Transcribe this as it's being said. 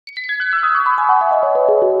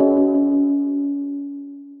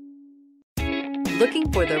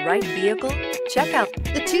Looking for the right vehicle? Check out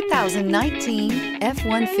the 2019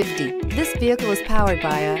 F-150. This vehicle is powered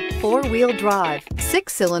by a four-wheel drive,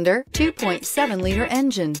 six-cylinder, 2.7-liter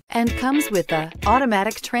engine, and comes with an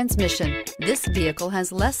automatic transmission. This vehicle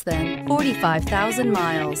has less than 45,000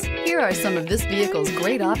 miles. Here are some of this vehicle's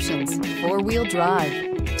great options: four-wheel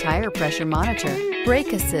drive, tire pressure monitor,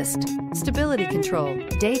 brake assist, stability control,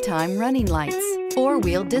 daytime running lights,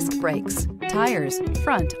 four-wheel disc brakes, tires,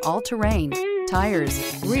 front all-terrain, tires,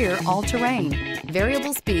 rear all-terrain,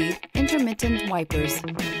 variable speed, intermittent wipers.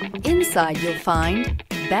 Inside you'll find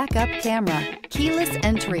backup camera, keyless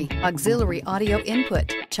entry, auxiliary audio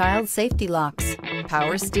input, child safety locks,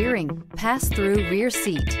 power steering, pass-through rear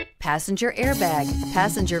seat, passenger airbag,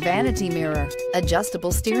 passenger vanity mirror,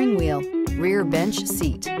 adjustable steering wheel, rear bench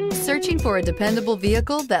seat. Searching for a dependable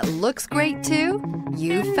vehicle that looks great too?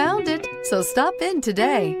 You found it, so stop in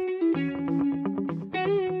today.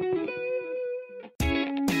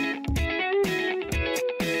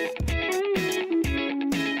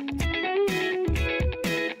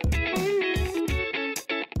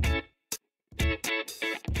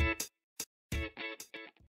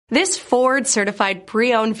 This Ford-certified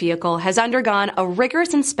pre-owned vehicle has undergone a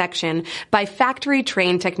rigorous inspection by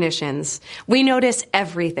factory-trained technicians. We notice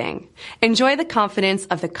everything. Enjoy the confidence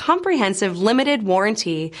of the comprehensive limited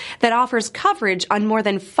warranty that offers coverage on more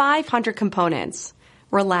than 500 components.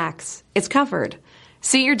 Relax, it's covered.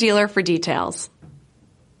 See your dealer for details.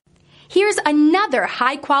 Here's another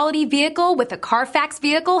high-quality vehicle with a Carfax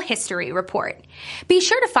Vehicle History Report. Be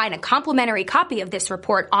sure to find a complimentary copy of this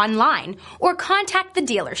report online or contact the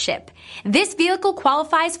dealership. This vehicle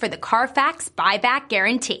qualifies for the Carfax Buyback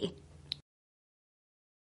Guarantee.